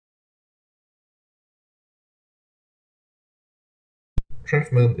Traf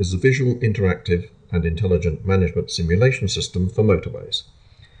Man is a visual, interactive and intelligent management simulation system for motorways.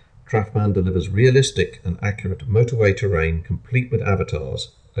 Traf Man delivers realistic and accurate motorway terrain complete with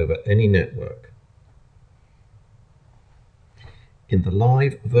avatars over any network. In the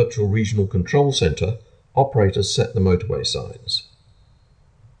live virtual regional control centre, operators set the motorway signs.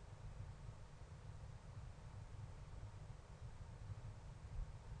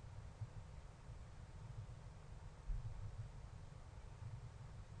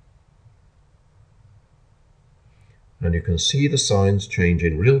 And you can see the signs change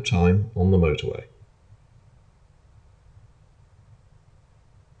in real time on the motorway.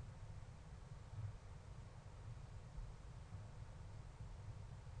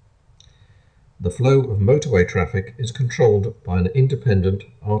 The flow of motorway traffic is controlled by an independent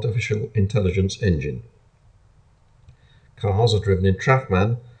artificial intelligence engine. Cars are driven in Traf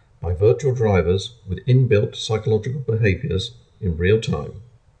Man by virtual drivers with inbuilt psychological behaviours in real time.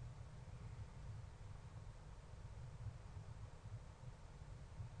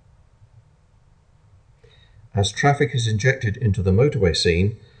 As traffic is injected into the motorway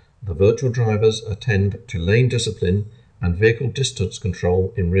scene, the virtual drivers attend to lane discipline and vehicle distance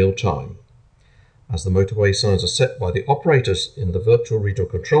control in real time. As the motorway signs are set by the operators in the virtual regional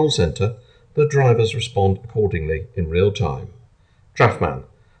control centre, the drivers respond accordingly in real time. Traf Man,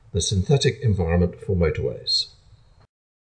 the synthetic environment for motorways.